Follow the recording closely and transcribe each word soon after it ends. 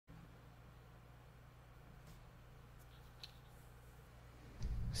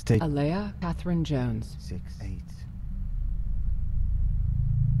State Elea Catherine Jones. 6, 8,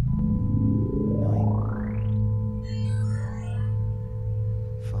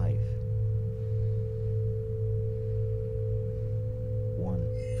 9, 5, 1,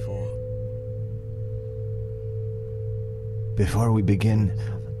 4. Before we begin,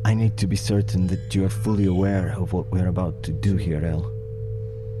 I need to be certain that you are fully aware of what we're about to do here, El.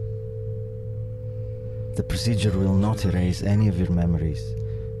 The procedure will not erase any of your memories.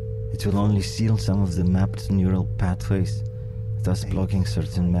 It will only seal some of the mapped neural pathways, thus blocking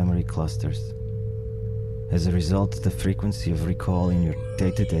certain memory clusters. As a result, the frequency of recall in your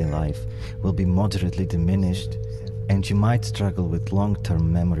day-to-day life will be moderately diminished, and you might struggle with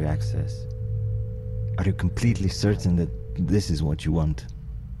long-term memory access. Are you completely certain that this is what you want?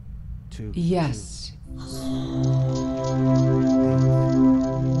 Yes.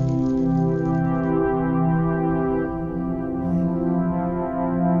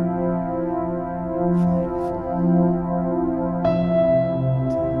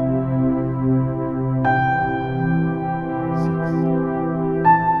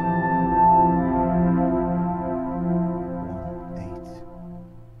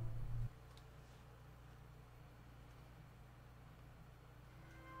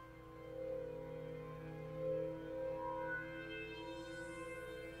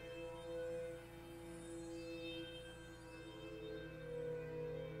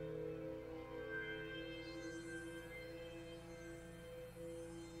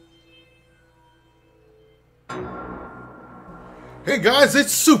 Hey guys,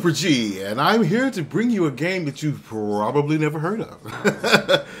 it's Super G, and I'm here to bring you a game that you've probably never heard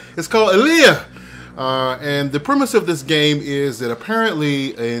of. It's called Elea, and the premise of this game is that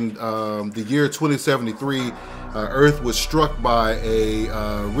apparently in the year 2073, Earth was struck by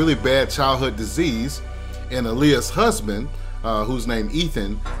a really bad childhood disease, and Elea's husband, who's named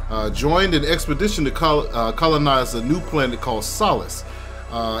Ethan, joined an expedition to colonize a new planet called Solace.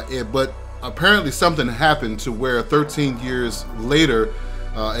 But apparently something happened to where 13 years later,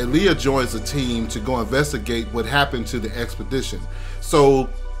 Elea joins the team to go investigate what happened to the expedition. So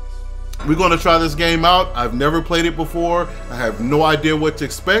we're going to try this game out. I've never played it before. I have no idea what to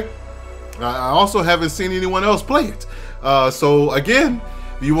expect. I also haven't seen anyone else play it. So again,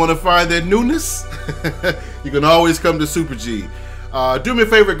 if you want to find that newness, you can always come to Super G. Do me a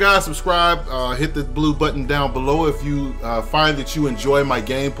favor, guys, subscribe, hit the blue button down below if you find that you enjoy my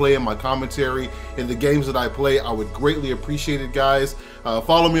gameplay and my commentary in the games that I play. I would greatly appreciate it, guys.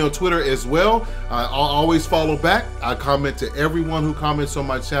 Follow me on Twitter as well. I'll always follow back. I comment to everyone who comments on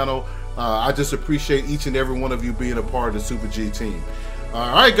my channel. I just appreciate each and every one of you being a part of the Super G team.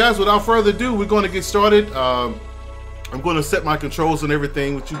 All right, guys, without further ado, we're going to get started. I'm going to set my controls and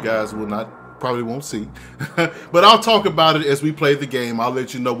everything, which you guys probably won't see. But I'll talk about it as we play the game. I'll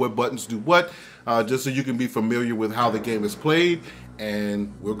let you know what buttons do what, just so you can be familiar with how the game is played,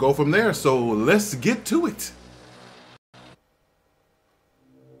 and we'll go from there. So let's get to it.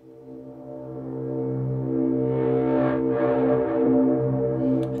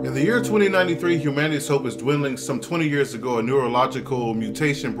 In the year 2093, humanity's hope is dwindling. Some 20 years ago, a neurological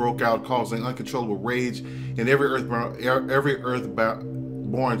mutation broke out, causing uncontrollable rage in every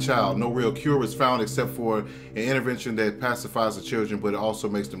Earth-born child. No real cure was found except for an intervention that pacifies the children, but it also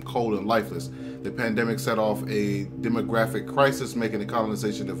makes them cold and lifeless. The pandemic set off a demographic crisis, making the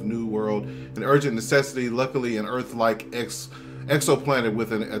colonization of New World an urgent necessity. Luckily, an Earth-like exoplanet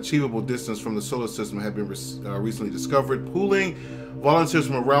with an achievable distance from the solar system had been recently discovered. Pooling volunteers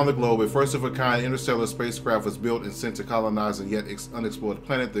from around the globe, a first-of-a-kind interstellar spacecraft was built and sent to colonize a yet unexplored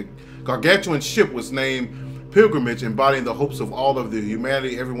planet. The gargantuan ship was named Pilgrimage, embodying the hopes of all of the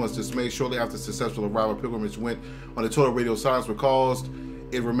humanity. Everyone's dismayed. Shortly after successful arrival, Pilgrimage went on a total radio silence was caused.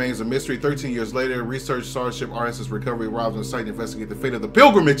 It remains a mystery. 13 years later, research starship RSS Recovery arrives on site to investigate the fate of the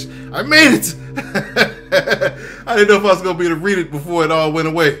Pilgrimage. I made it! I didn't know if I was going to be able to read it before it all went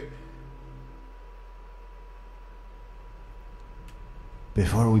away.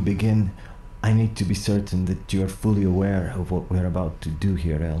 Before we begin, I need to be certain that you are fully aware of what we're about to do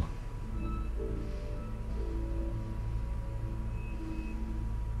here, El.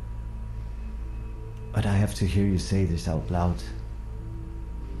 But I have to hear you say this out loud.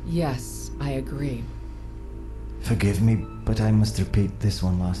 Yes, I agree. Forgive me, but I must repeat this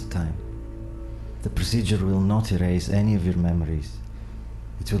one last time. The procedure will not erase any of your memories.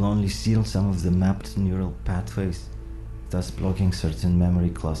 It will only seal some of the mapped neural pathways, thus blocking certain memory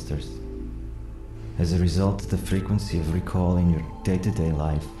clusters. As a result, the frequency of recall in your day-to-day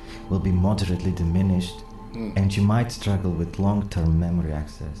life will be moderately diminished, and you might struggle with long-term memory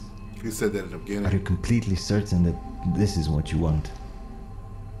access. You said that at the beginning. Are you completely certain that this is what you want?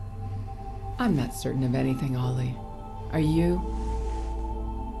 I'm not certain of anything, Ollie. Are you?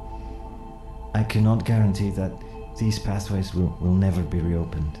 I cannot guarantee that these pathways will never be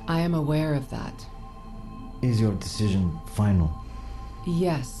reopened. I am aware of that. Is your decision final?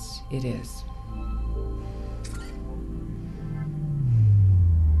 Yes, it is.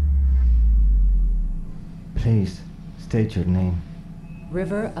 Please, state your name.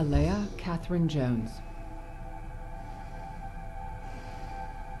 River Elea Catherine Jones.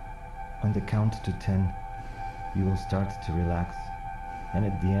 On the count to 10, you will start to relax, and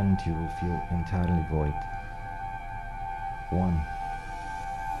at the end you will feel entirely void. 1.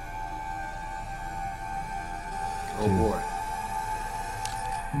 Oh boy.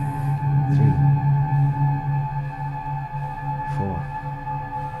 3. 4.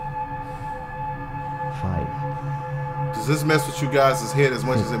 5. Does this mess with you guys' head as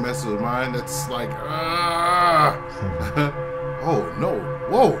much as it messes with mine? That's like, ah! 7. Oh no.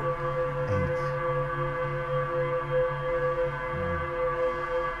 Whoa! 8.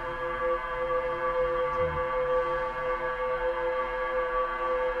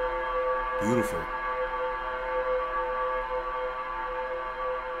 Beautiful.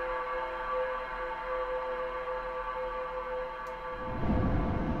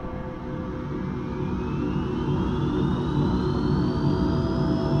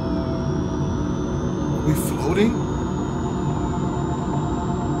 Are we floating?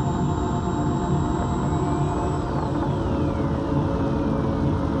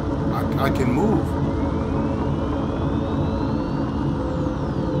 I can move.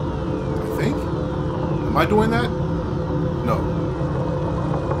 I think. Am I doing that? No.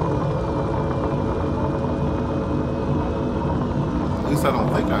 At least I don't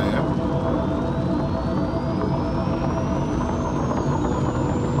think I am.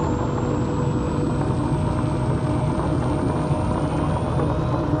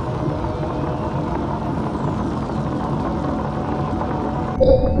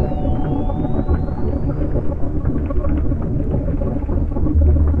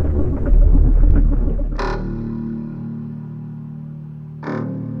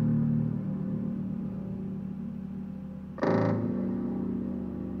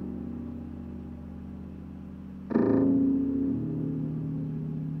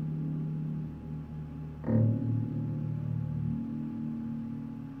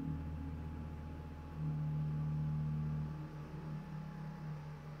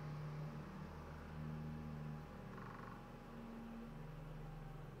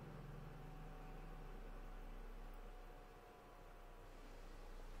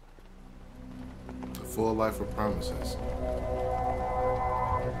 Full life of promises.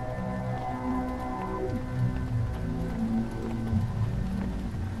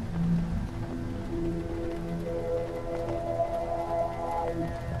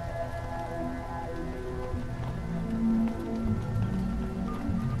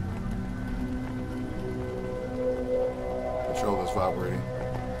 Controller's vibrating.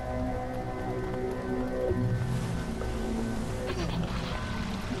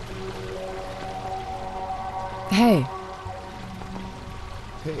 Hey.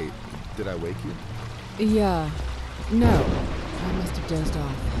 Hey, did I wake you? Yeah. No. I must have dozed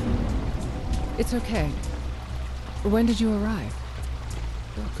off. It's okay. When did you arrive?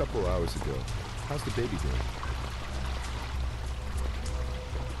 A couple hours ago. How's the baby doing?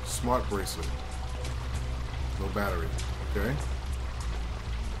 Smart bracelet. No battery. Okay.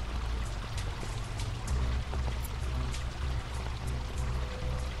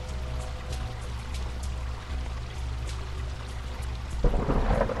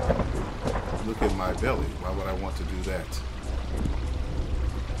 Look at my belly. Why would I want to do that?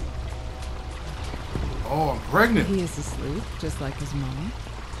 Oh, I'm pregnant. He is asleep, just like his mommy.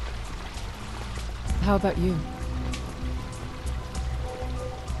 How about you?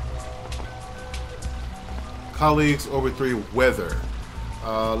 Colleagues over 3 weather.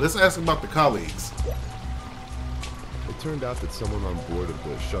 Let's ask about the colleagues. It turned out that someone on board of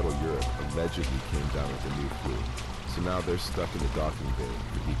the shuttle Europe allegedly came down with a new flu. So now they're stuck in the docking bay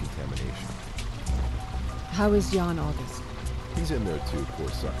for decontamination. How is Jan August? He's in there too, poor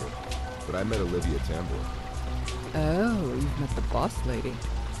sucker. But I met Olivia Tambor. Oh, you've met the boss lady.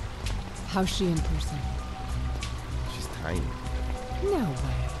 How's she in person? She's tiny. No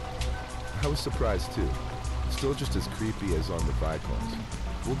way. I was surprised too. Still just as creepy as on the Vicons.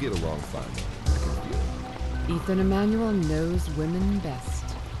 We'll get along fine though. I can feel it. Ethan Emanuel knows women best.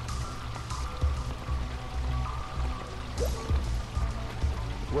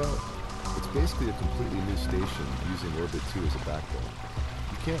 Well, it's basically a completely new station using Orbit 2 as a backbone.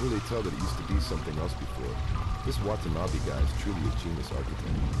 You can't really tell that it used to be something else before. This Watanabe guy is truly a genius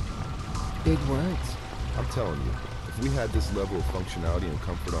architect. Big words. I'm telling you, if we had this level of functionality and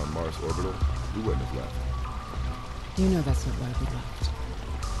comfort on Mars orbital, we wouldn't have left. You know that's not why we left.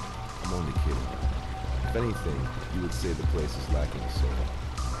 I'm only kidding. If anything, you would say the place is lacking a soul.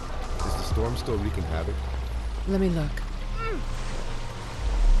 Is the storm still wreaking havoc? Let me look.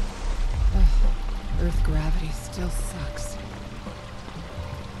 Ugh, Earth gravity still sucks.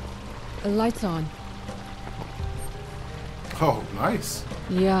 The light's on. Oh, nice.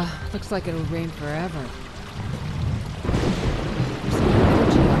 Yeah, looks like it'll rain forever. There's some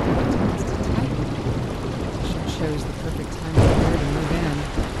energy out there that tends to tighten. Sure shows the perfect time of year to move in.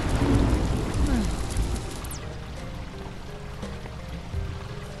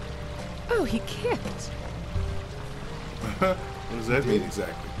 Oh, he kicked. What does that mean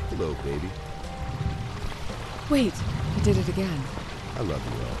exactly? Hello, baby. Wait, he did it again. I love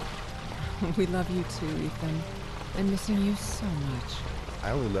you all. We love you too, Ethan. I'm missing you so much.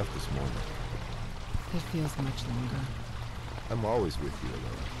 I only left this morning. It feels much longer. I'm always with you,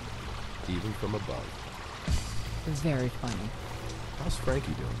 Elea. Even from above. Very funny. How's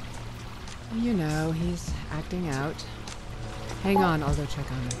Frankie doing? You know, he's acting out. Hang on, I'll go check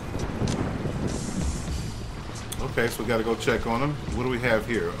on him. Okay, so we got to go check on him. What do we have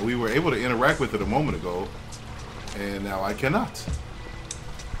here? We were able to interact with it a moment ago, and now I cannot.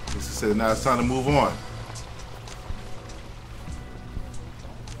 This said now it's time to move on.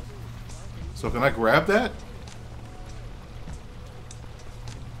 So can I grab that?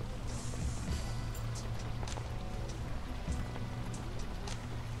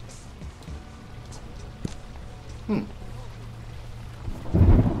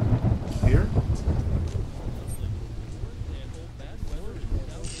 Here?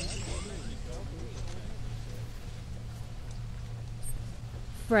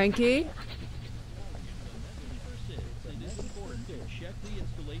 Frankie?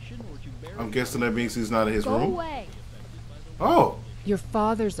 I'm guessing that means he's not in his Go room. away. Oh, Your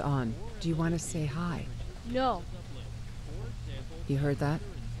father's on. Do you want to say hi? No. You heard that?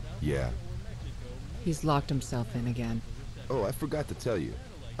 Yeah. He's locked himself in again. Oh, I forgot to tell you.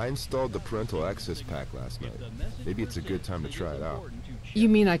 I installed the parental access pack last night. Maybe it's a good time to try it out. You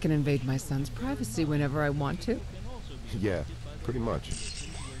mean I can invade my son's privacy whenever I want to? Yeah, pretty much.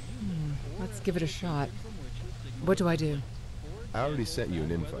 Let's give it a shot. What do I do? I already sent you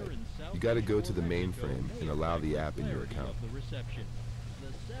an invite. You gotta go to the mainframe and allow the app in your account.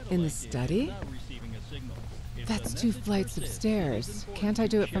 In the study? That's 2 flights of stairs. Can't I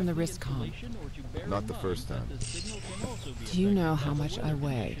do it from the wristcom? Not the first time. Do you know how much I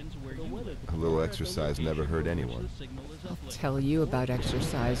weigh? A little exercise never hurt anyone. I'll tell you about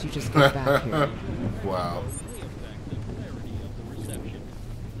exercise. You just get back here. wow.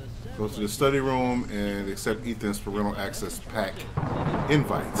 Go to the study room and accept Ethan's parental access pack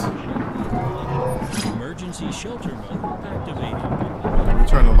invite. Emergency shelter mode activated. Can we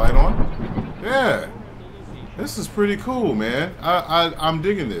turn the light on? Yeah. This is pretty cool, man. I'm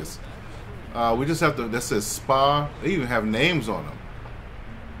digging this. We just have to, that says SPA. They even have names on them.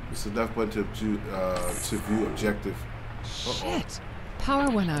 It's enough button to view objective. Shit!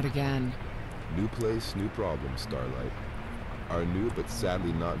 Power went out again. New place, new problem, Starlight. Our new but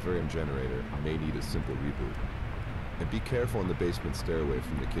sadly not very generator may need a simple reboot. And be careful on the basement stairway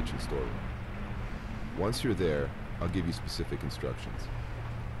from the kitchen storeroom. Once you're there, I'll give you specific instructions.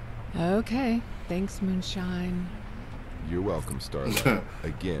 Okay. Thanks, Moonshine. You're welcome, Starlight.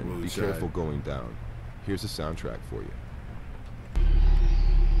 Again, be Moonshine. careful going down. Here's a soundtrack for you.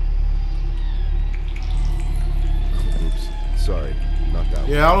 Oops. Sorry, not that one.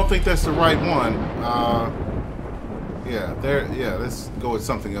 Yeah, I don't think that's the right one. Yeah, let's go with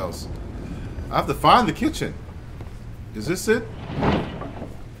something else. I have to find the kitchen. Is this it?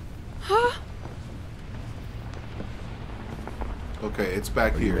 Huh? Okay, it's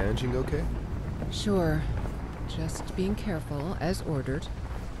back Are you here. managing okay? Sure. Just being careful, as ordered.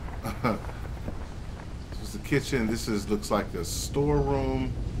 This is the kitchen. This looks like the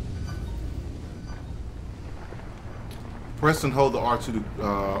storeroom. Press and hold the R2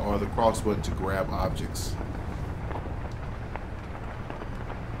 or the cross button to grab objects.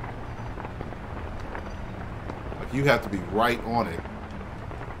 Like you have to be right on it.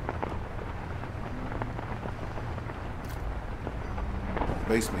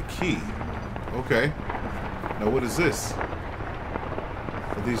 Basement key. Okay. Now what is this?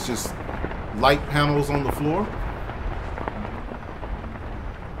 Are these just light panels on the floor?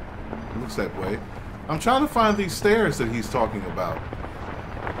 It looks that way. I'm trying to find these stairs that he's talking about.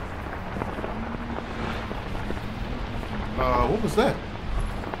 What was that?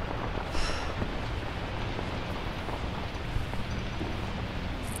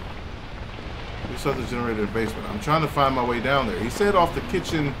 Shut the generator in the basement. I'm trying to find my way down there. He said off the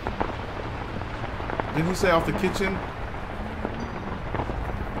kitchen. Didn't he say off the kitchen?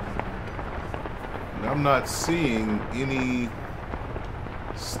 And I'm not seeing any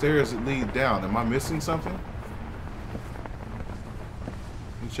stairs that lead down. Am I missing something?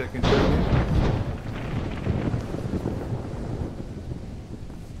 You checking here?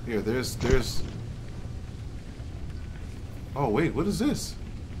 Here, there's. Oh wait, what is this?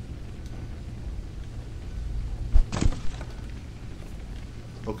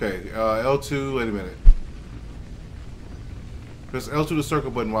 Okay, L2, wait a minute. Press L2 the circle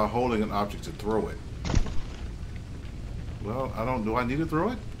button while holding an object to throw it. Well, do I need to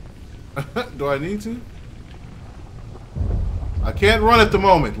throw it? Do I need to? I can't run at the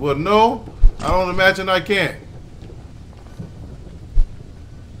moment. Well, no, I don't imagine I can.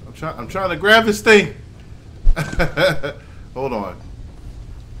 I'm trying to grab this thing. Hold on.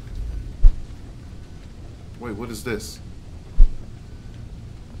 Wait, what is this?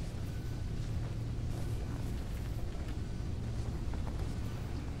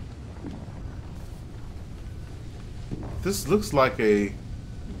 This looks like a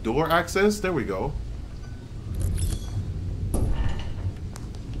door access. There we go.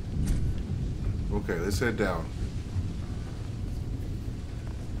 Okay, let's head down.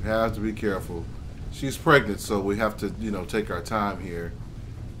 We have to be careful. She's pregnant, so we have to, take our time here.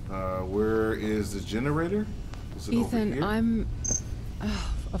 Where is the generator? Is it over Ethan, here?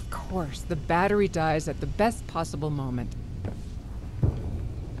 Oh, of course. The battery dies at the best possible moment.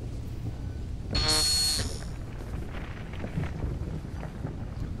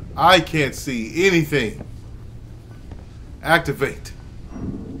 I can't see anything. Activate.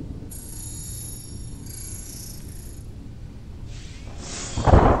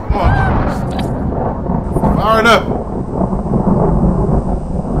 Come on. Fire it up.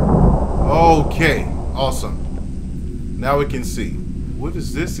 Okay. Awesome. Now we can see. What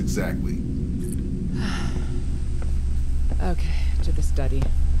is this exactly? Okay, to the study.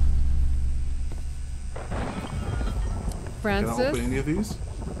 Francis? Can I open any of these?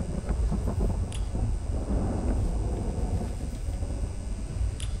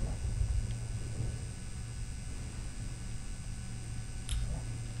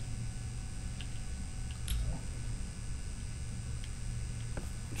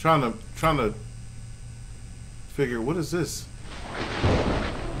 Trying to figure, what is this?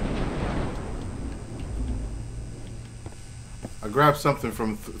 I grabbed something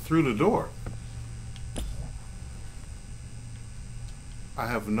from through the door. I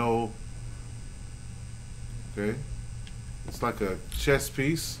have no. Okay, it's like a chess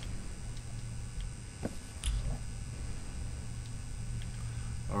piece.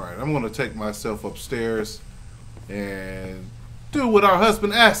 All right, I'm gonna take myself upstairs and do what our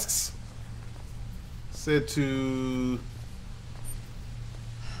husband asks. Said to.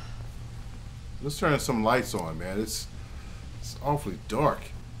 Let's turn some lights on, man. It's awfully dark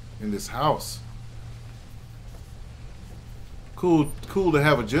in this house. Cool to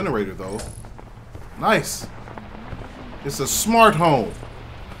have a generator though. Nice. It's a smart home.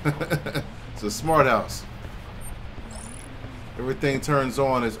 It's a smart house. Everything turns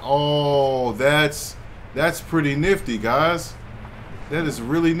on. That's pretty nifty, guys. That is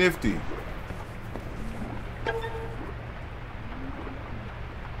really nifty.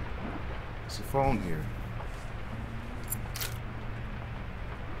 There's a phone here.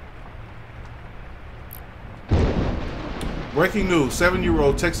 Breaking news,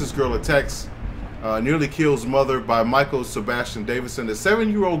 7-year-old Texas girl attacks, nearly kills mother by Michael Sebastian Davidson. The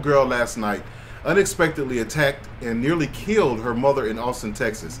 7-year-old girl last night unexpectedly attacked and nearly killed her mother in Austin,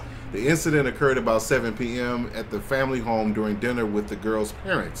 Texas. The incident occurred about 7 p.m. at the family home during dinner with the girl's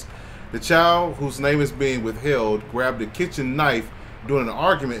parents. The child, whose name is being withheld, grabbed a kitchen knife during an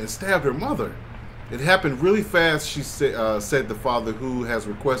argument and stabbed her mother. It happened really fast, she said the father, who has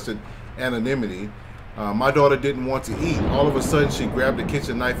requested anonymity. My daughter didn't want to eat. All of a sudden, she grabbed a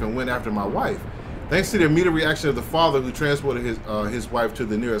kitchen knife and went after my wife. Thanks to the immediate reaction of the father, who transported his wife to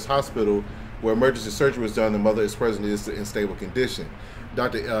the nearest hospital where emergency surgery was done, the mother is presently in stable condition.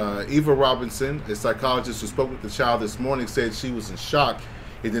 Dr. Eva Robinson, a psychologist who spoke with the child this morning, said she was in shock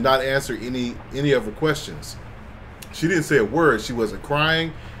and did not answer any of her questions. She didn't say a word. She wasn't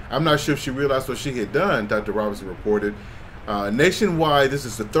crying. I'm not sure if she realized what she had done, Dr. Robinson reported. Nationwide, this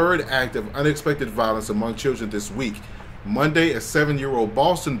is the third act of unexpected violence among children this week. Monday, a 7-year-old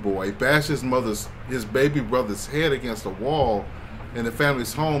Boston boy bashed his baby brother's head against a wall in the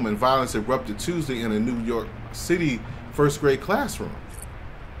family's home, and violence erupted Tuesday in a New York City first grade classroom.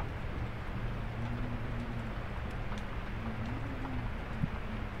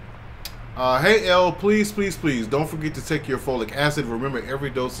 Hey, Elle, please, please, please, don't forget to take your folic acid. Remember,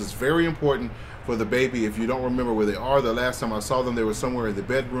 every dose is very important for the baby. If you don't remember where they are, the last time I saw them, they were somewhere in the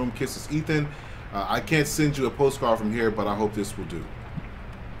bedroom. Kisses, Ethan. I can't send you a postcard from here, but I hope this will do.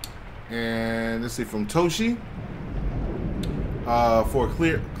 And let's see, from Toshi. For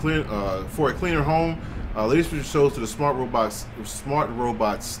a cleaner home, leadership shows that the smart robots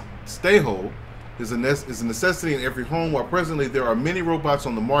stay whole is a necessity in every home. While presently there are many robots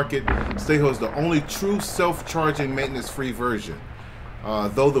on the market, Stayho is the only true self-charging, maintenance-free version.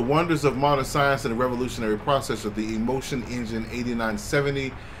 Though the wonders of modern science and the revolutionary process of the Emotion Engine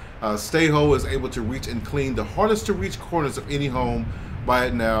 8970, Stayho is able to reach and clean the hardest to reach corners of any home. Buy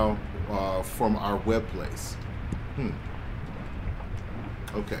it now from our web place.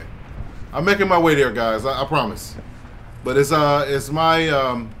 Okay, I'm making my way there, guys. I promise. But it's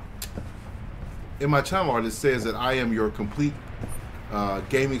my in my channel art, it says that I am your complete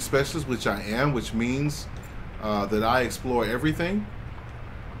gaming specialist, which I am, which means that I explore everything.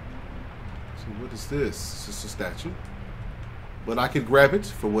 So what is this? It's just a statue. But I could grab it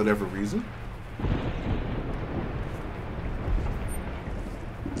for whatever reason.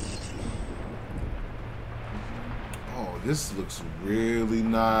 Oh, this looks really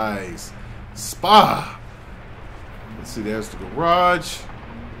nice. Spa. Let's see, there's the garage.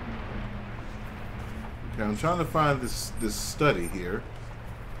 Okay, I'm trying to find this study here.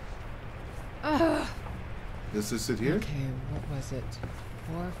 Is this it here? Okay, what was it?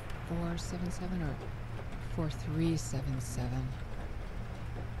 4477 or 4377?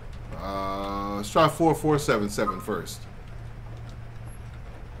 Let's try 4477 first.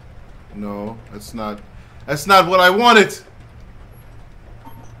 No, that's not what I wanted.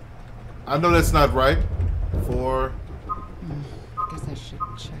 I know that's not right. 4. Guess I should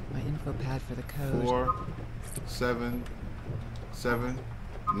check my info pad for the code. 477.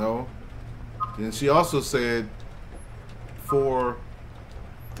 No. Then she also said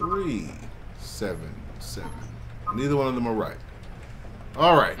 4377. Neither one of them are right.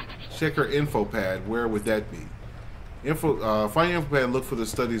 All right. Check her info pad. Where would that be? Find your info pad and look for the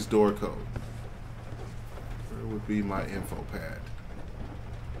study's door code. Where would be my info pad?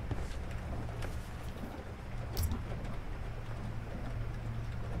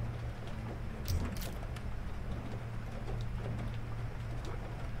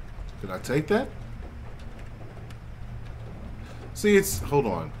 Did I take that? See, hold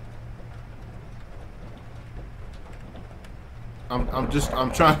on. I'm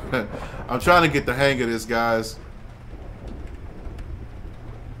trying to get the hang of this, guys.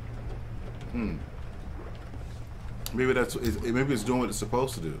 Maybe maybe it's doing what it's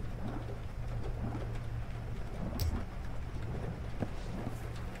supposed to do.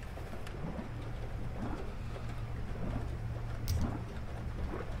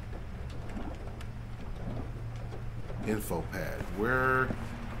 Info pad. Where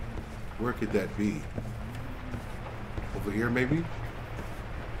could that be? Over here, maybe?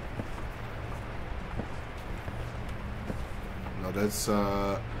 No, that's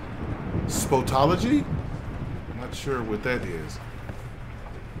spotology? I'm not sure what that is.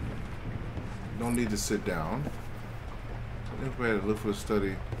 Don't need to sit down. Info pad, look for a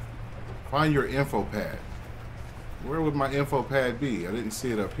study. Find your info pad. Where would my info pad be? I didn't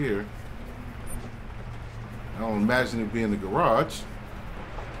see it up here. I don't imagine it being in the garage.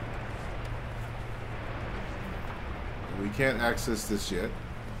 We can't access this yet.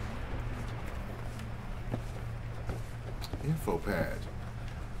 Info pad.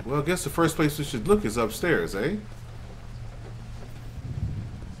 Well, I guess the first place we should look is upstairs, eh?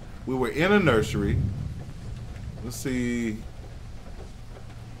 We were in a nursery. Let's see.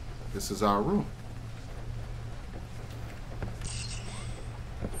 This is our room.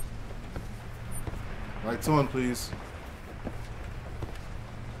 Lights on, please.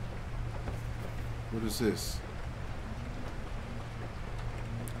 What is this?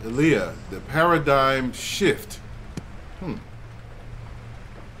 Elea, the paradigm shift.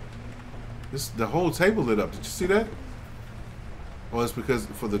 The whole table lit up. Did you see that? Oh, it's because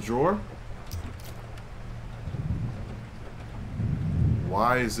for the drawer?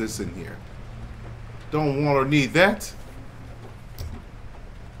 Why is this in here? Don't want or need that.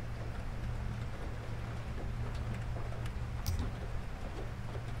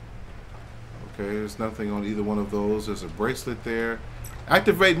 Okay, there's nothing on either one of those. There's a bracelet there.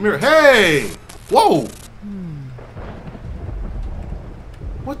 Activate mirror. Hey! Whoa!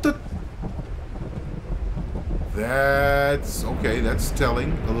 What the? That's okay. That's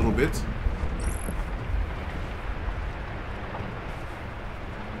telling a little bit.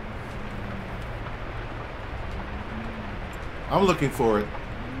 I'm looking for it.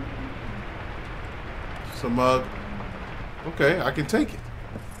 It's a mug. Okay, I can take it.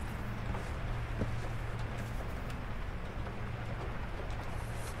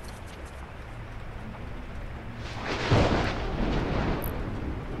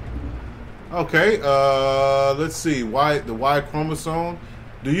 Okay, let's see. The Y chromosome.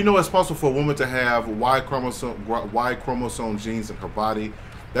 Do you know it's possible for a woman to have Y chromosome genes in her body?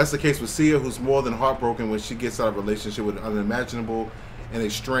 That's the case with Sia, who's more than heartbroken when she gets out of a relationship with an unimaginable and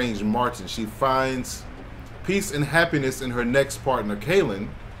estranged Martin. She finds peace and happiness in her next partner, Kalen,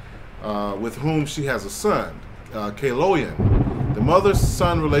 with whom she has a son, Kaloyan. The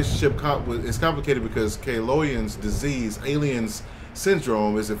mother-son relationship is complicated because Kaloyan's disease, Alien's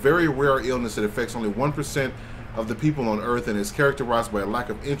syndrome, is a very rare illness that affects only 1% of the people on Earth and is characterized by a lack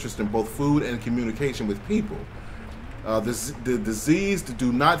of interest in both food and communication with people. The diseased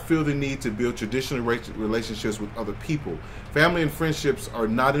do not feel the need to build traditional relationships with other people. Family and friendships are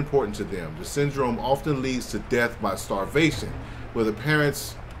not important to them. The syndrome often leads to death by starvation, where the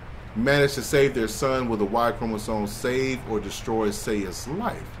parents manage to save their son with a Y chromosome, save or destroy Saya's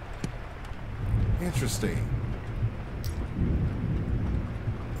life. Interesting.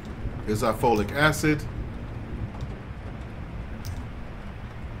 Here's our folic acid.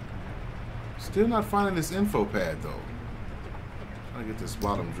 Still not finding this info pad though. Trying to get this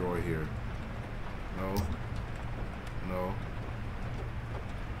bottom drawer here. No. No.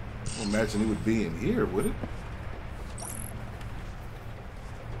 I don't imagine it would be in here, would it?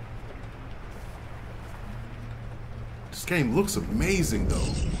 This game looks amazing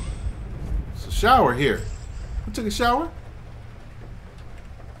though. It's a shower here. I took a shower.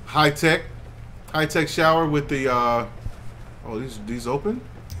 High-tech shower with the oh, these open?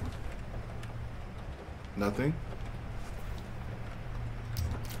 Nothing.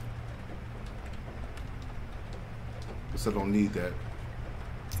 Guess I don't need that.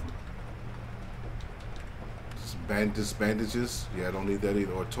 Just bandages. Yeah, I don't need that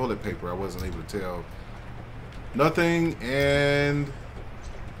either. Or toilet paper. I wasn't able to tell. Nothing and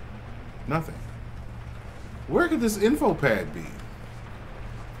nothing. Where could this info pad be?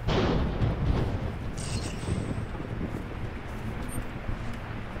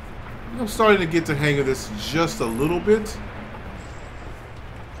 I'm starting to get the hang of this just a little bit.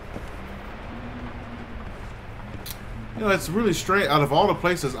 You know, it's really strange. Out of all the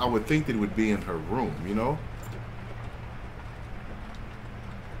places I would think that it would be in her room, you know?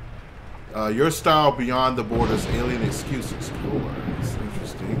 Your style beyond the borders, alien excuses. Oh, that's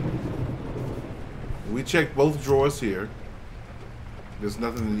interesting. We checked both drawers here. There's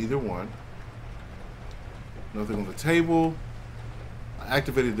nothing in either one. Nothing on the table. I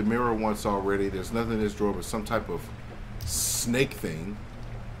activated the mirror once already. There's nothing in this drawer but some type of snake thing,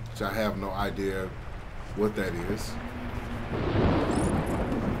 which I have no idea what that is.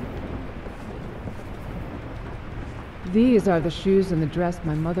 These are the shoes and the dress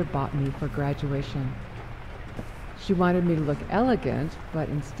my mother bought me for graduation. She wanted me to look elegant, but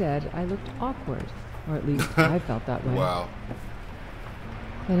instead I looked awkward, or at least I felt that way. Wow.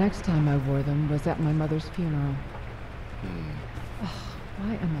 The next time I wore them was at my mother's funeral.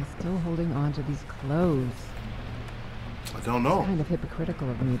 Why am I still holding on to these clothes? I don't know. It's kind of hypocritical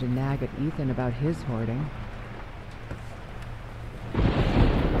of me to nag at Ethan about his hoarding.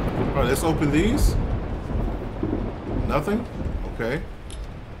 Alright, let's open these. Nothing? Okay.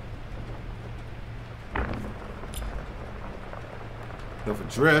 Enough a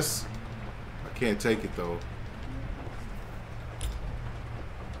dress. I can't take it though.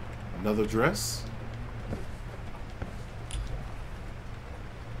 Another dress.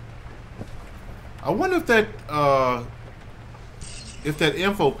 I wonder if that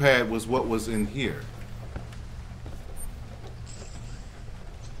info pad was what was in here.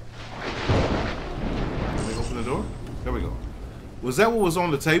 Let me open the door. There we go. Was that what was on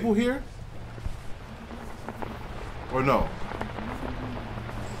the table here? Or no?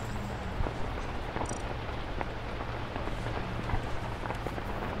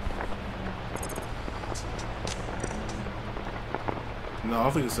 No, I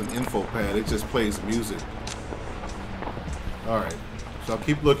don't think it's an info pad. It just plays music. Alright. So I'll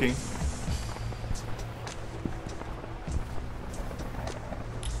keep looking.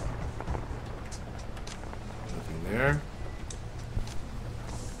 Nothing there.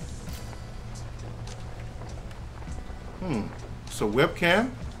 So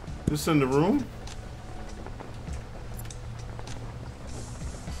webcam? This in the room?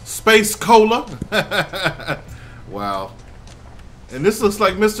 Space Cola? Wow. And this looks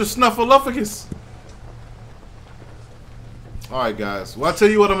like Mr. Snuffleupagus. Alright guys, well I'll tell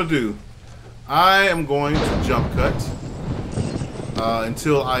you what I'm going to do. I am going to jump cut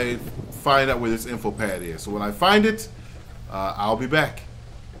until I find out where this info pad is. So when I find it, I'll be back.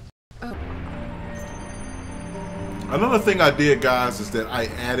 Oh. Another thing I did, guys, is that I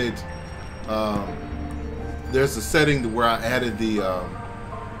added, there's a setting where I added the,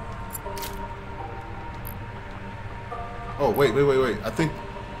 oh, wait. I think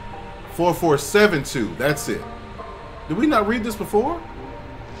 4472, that's it. Did we not read this before?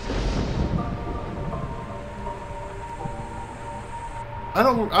 I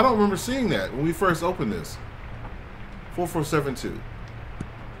don't remember seeing that when we first opened this. 4472.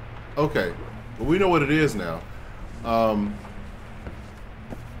 Okay, well, we know what it is now.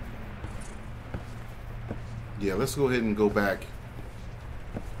 Yeah, let's go ahead and go back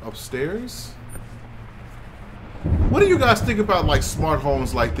upstairs. What do you guys think about like smart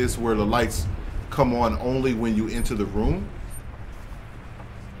homes like this where the lights come on only when you enter the room?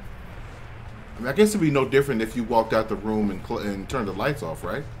 I mean, I guess it'd be no different if you walked out the room and turned the lights off,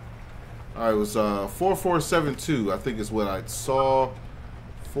 right? All right, it was 4472, I think is what I saw.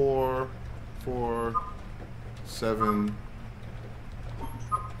 447.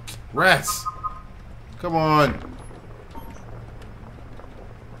 Rats! Come on.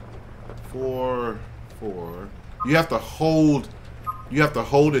 4. You have to hold. You have to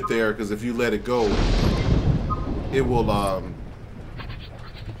hold it there because if you let it go, it will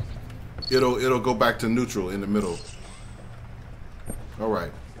it'll go back to neutral in the middle. All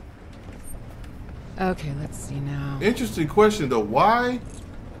right. Okay, let's see now. Interesting question though. Why?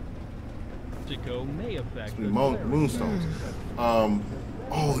 May affect the Moonstones.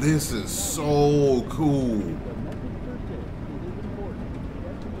 Oh, this is so cool.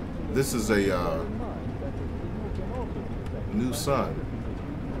 This is a new sun.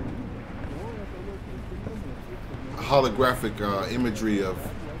 Holographic imagery of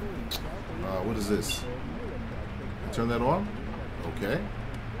what is this? Turn that on. Okay.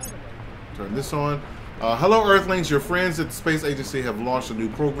 Turn this on. Hello, Earthlings. Your friends at the Space Agency have launched a new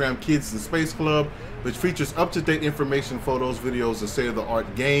program, Kids in Space Club, which features up-to-date information, photos, videos, and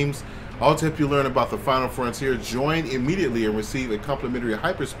state-of-the-art games. All to help you learn about the final frontier. Join immediately and receive a complimentary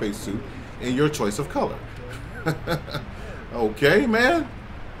hyperspace suit in your choice of color. Okay, man.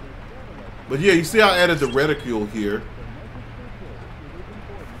 But yeah, you see I added the reticule here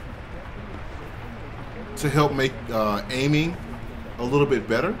to help make aiming a little bit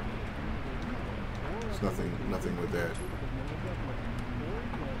better. Nothing with that.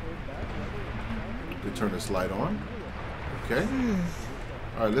 Could turn this light on. Okay.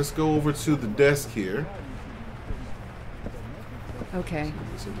 All right, let's go over to the desk here. Okay.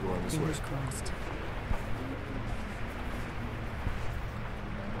 Let's go on this way. Fingers crossed.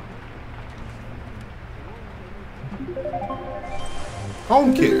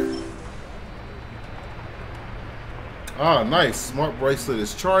 Home care. Ah, nice. Smart bracelet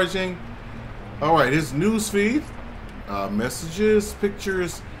is charging. All right, his news feed, messages,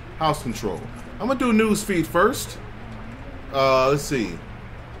 pictures, house control. I'm gonna do news feed first. Let's see.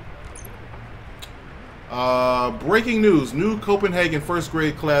 Breaking news: new Copenhagen first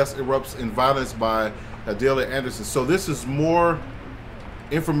grade class erupts in violence by Elea Anderson. So this is more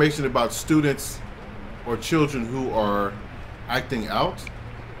information about students or children who are acting out.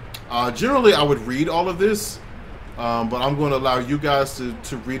 Generally, I would read all of this, but I'm going to allow you guys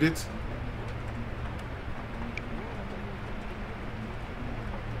to read it.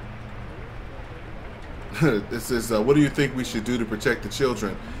 It says, what do you think we should do to protect the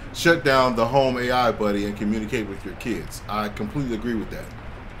children? Shut down the home AI buddy and communicate with your kids. I completely agree with that.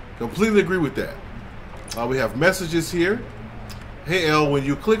 Completely agree with that. We have messages here. Hey, Elle, when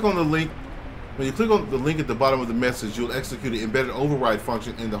you click on the link, at the bottom of the message, you'll execute an embedded override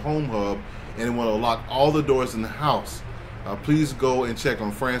function in the home hub, and it will unlock all the doors in the house. Please go and check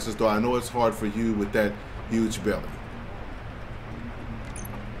on Francis, though I know it's hard for you with that huge belly.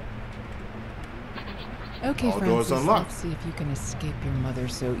 Okay, all Francis, doors unlocked. let's see if you can escape your mother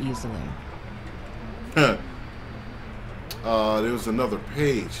so easily. There's another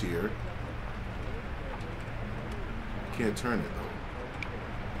page here. Can't turn it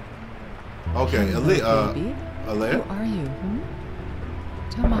though. Okay, Hello, baby. Elea. Who are you?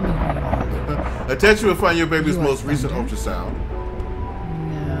 Tell mommy who you are. Attach you will find your baby's You are most recent Thunder? ultrasound.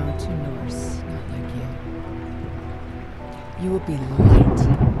 No, too Norse. Not like you. You will be light.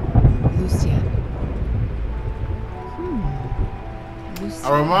 Lucian. I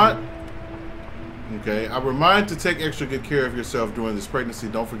remind to take extra good care of yourself during this pregnancy.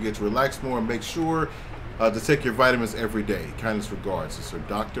 Don't forget to relax more and make sure to take your vitamins every day. Kindest regards. It's her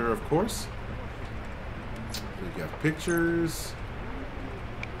doctor, of course. We got pictures.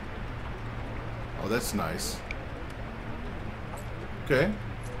 Oh, that's nice. Okay.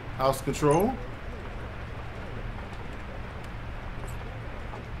 House control.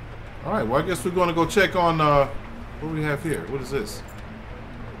 All right, well, I guess we're going to go check on, what do we have here? What is this?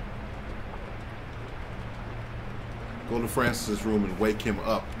 Go to Francis's room and wake him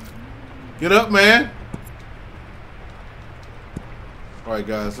up. Get up, man. All right,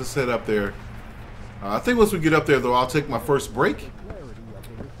 guys, let's head up there. I think once we get up there, though, I'll take my first break.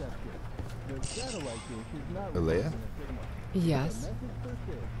 Elea? Yes.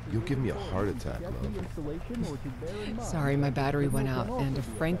 You'll give me a heart attack, love. Sorry, my battery went out and a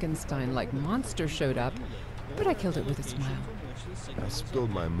Frankenstein-like monster showed up, but I killed it with a smile. I spilled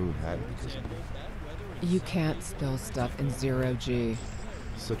my moon hat because of you. You can't spill stuff in 0G.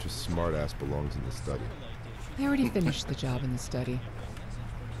 Such a smartass belongs in the study. I already finished the job in the study.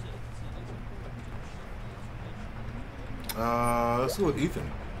 Let's go with Ethan.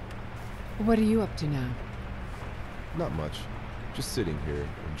 What are you up to now? Not much. Just sitting here,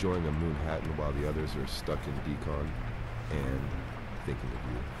 enjoying a moon hat while the others are stuck in decon and thinking of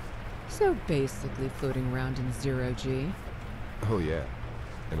you. So basically floating around in 0G. Oh yeah.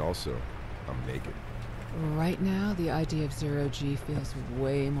 And also, I'm naked. Right now, the idea of 0G feels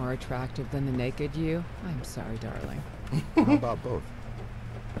way more attractive than the naked you. I'm sorry, darling. How about both?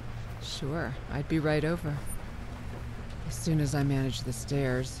 Sure, I'd be right over. As soon as I manage the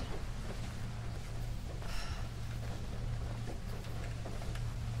stairs.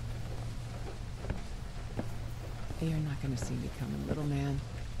 You're not going to see me coming, little man.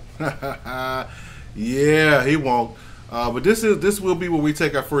 Yeah, he won't. But this will be where we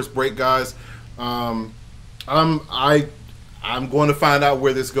take our first break, guys. I'm going to find out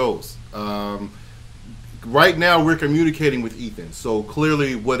where this goes. Right now, we're communicating with Ethan, so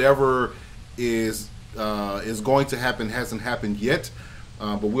clearly, whatever is going to happen hasn't happened yet.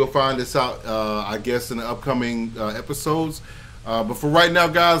 But we'll find this out, I guess, in the upcoming episodes. But for right now,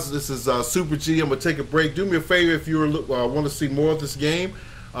 guys, this is Super G. I'm going to take a break. Do me a favor if you want to see more of this game.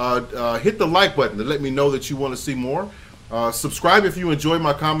 Hit the like button to let me know that you want to see more. Subscribe if you enjoy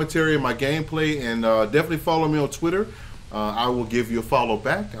my commentary and my gameplay. And definitely follow me on Twitter. I will give you a follow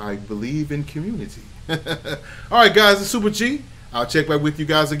back. I believe in community. All right, guys, it's Super G. I'll check back with you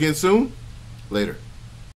guys again soon. Later.